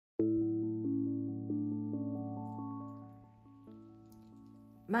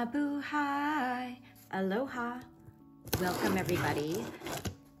Mabuhay, aloha, welcome everybody.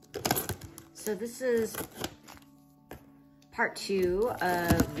 So this is part 2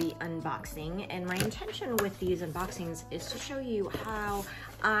 of the unboxing, and my intention with these unboxings is to show you how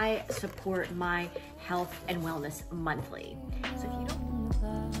I support my health and wellness monthly. So if you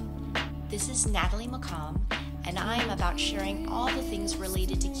don't... This is Natalie McComb, and I'm about sharing all the things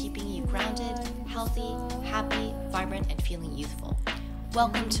related to keeping you grounded, healthy, happy, vibrant, and feeling youthful.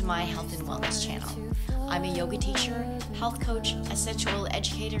 Welcome to my health and wellness channel. I'm a yoga teacher, health coach, essential oil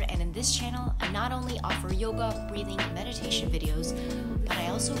educator, and in this channel, I not only offer yoga, breathing, and meditation videos, but I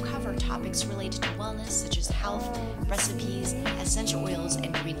also cover topics related to wellness such as health, recipes, essential oils,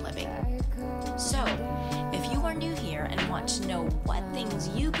 and green living. So, if you are new here and want to know what things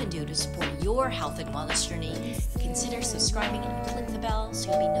you can do to support your health and wellness journey, consider subscribing and click the bell so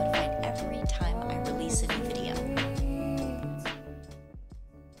you'll be notified every time I release a new video.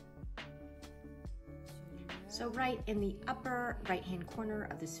 So right in the upper right-hand corner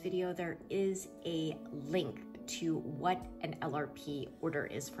of this video, there is a link to what an LRP order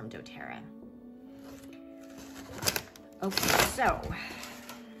is from doTERRA. Okay, so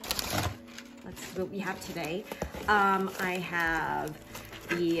let's see what we have today. I have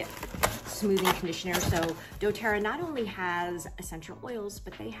the smoothing conditioner. So doTERRA not only has essential oils,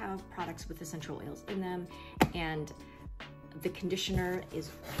 but they have products with essential oils in them, and the conditioner is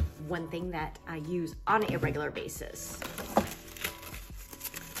one thing that I use on a regular basis.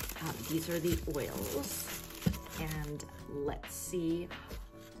 These are the oils, and let's see.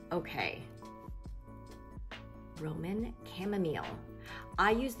 Okay, Roman chamomile.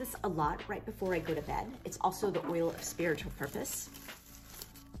 I use this a lot right before I go to bed. It's also the oil of spiritual purpose.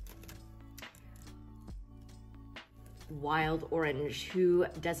 Wild orange. Who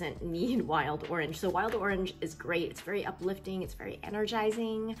doesn't need wild orange? So wild orange is great. It's very uplifting. It's very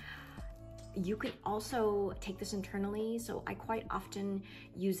energizing. You can also take this internally. So I quite often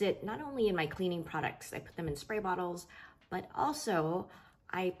use it not only in my cleaning products, I put them in spray bottles, but also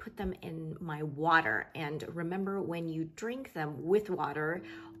I put them in my water. And remember, when you drink them with water,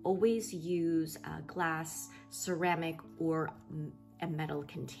 always use a glass, ceramic, or a metal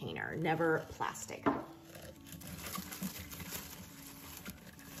container, never plastic.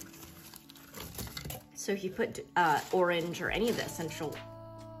 So if you put orange or any of the essential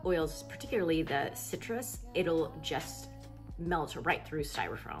oils, particularly the citrus, it'll just melt right through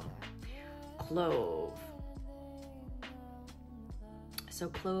styrofoam. Clove. So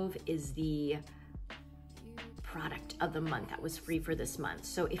clove is the product of the month that was free for this month.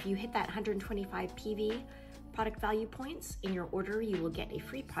 So if you hit that 125 PV product value points in your order, you will get a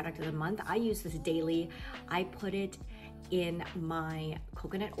free product of the month. I use this daily. I put it in my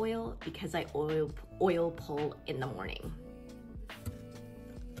coconut oil because I oil pull in the morning.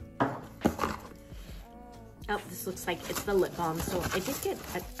 Oh, this looks like it's the lip balm. So I did get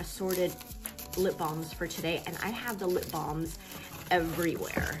assorted lip balms for today, and I have the lip balms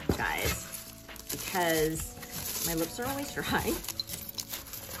everywhere, guys, because my lips are always dry.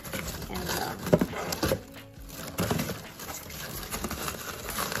 And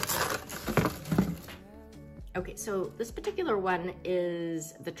okay, so this particular one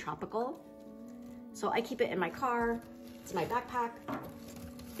is the tropical. So I keep it in my car, it's in my backpack,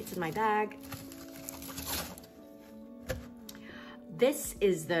 it's in my bag. This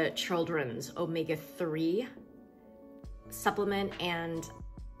is the children's omega-3 supplement, and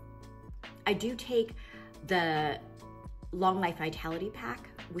I do take the Long Life Vitality Pack,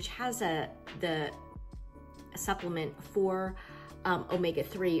 which has the supplement for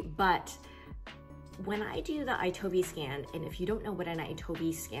omega-3, but when I do the iTovi scan, and if you don't know what an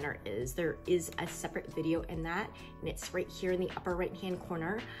iTovi scanner is, there is a separate video in that, and it's right here in the upper right-hand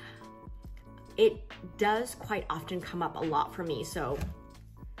corner. It does quite often come up a lot for me, so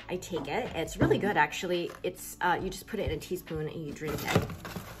I take it. It's really good, actually. It's you just put it in a teaspoon and you drink it.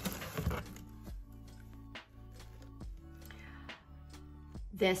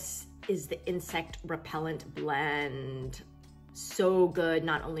 This is the insect repellent blend. So good,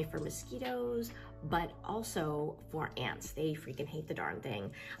 not only for mosquitoes, but also for ants. They freaking hate the darn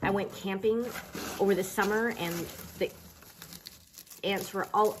thing. I went camping over the summer, and the ants were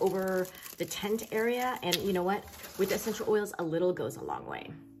all over the tent area, and you know what? With essential oils, a little goes a long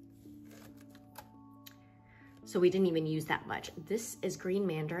way. So we didn't even use that much. This is green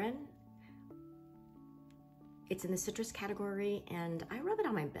mandarin. It's in the citrus category, and I rub it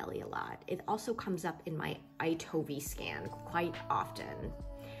on my belly a lot. It also comes up in my iTovi scan quite often.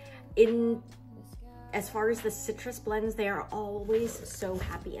 As far as the citrus blends, they are always so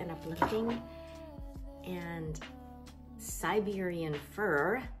happy and uplifting. And Siberian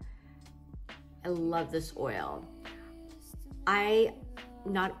fir. I love this oil. I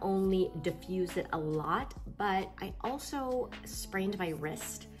not only diffuse it a lot, but I also sprained my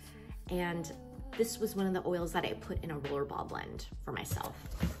wrist, and this was one of the oils that I put in a rollerball blend for myself.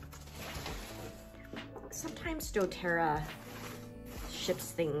 Sometimes doTERRA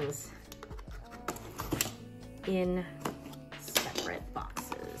ships things in separate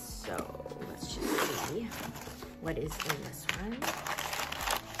boxes, so let's just see what is in this one.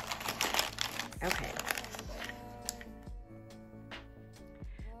 Okay.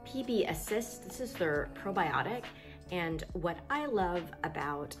 PB Assist, this is their probiotic, and what I love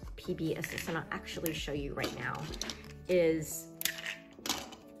about PB Assist, and I'll actually show you right now, is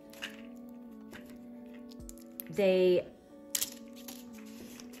they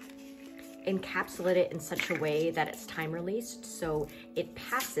encapsulate it in such a way that it's time released, so it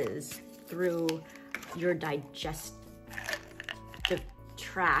passes through your digestive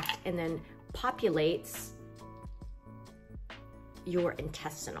tract and then populates your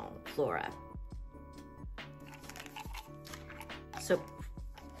intestinal flora. So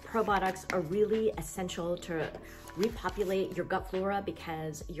probiotics are really essential to repopulate your gut flora,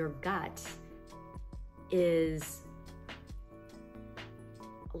 because your gut is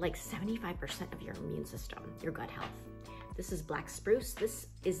like 75% of your immune system, your gut health. This is black spruce. This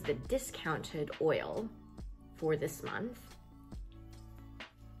is the discounted oil for this month.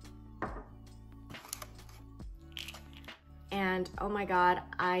 And oh my God,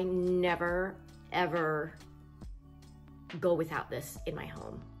 I never, ever go without this in my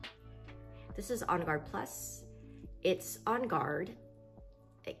home. This is On Guard Plus. It's On Guard,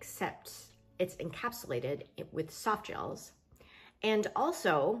 except it's encapsulated with soft gels. And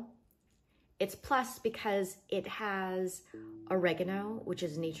also, it's plus because it has oregano, which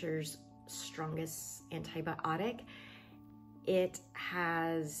is nature's strongest antibiotic. It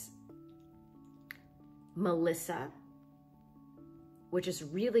has melissa, which is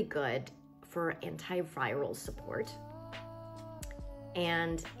really good for antiviral support.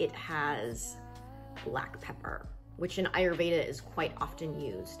 And it has black pepper, which in Ayurveda is quite often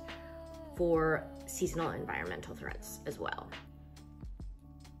used for seasonal environmental threats as well.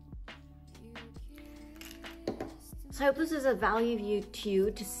 So I hope this is of value to you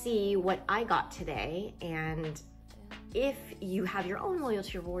to see what I got today. And if you have your own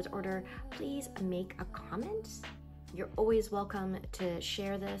loyalty rewards order, please make a comment. You're always welcome to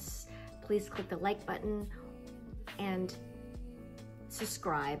share this. Please click the like button and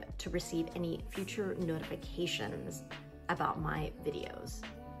subscribe to receive any future notifications about my videos.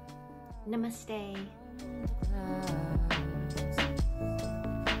 Namaste.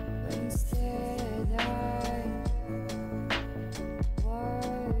 Instead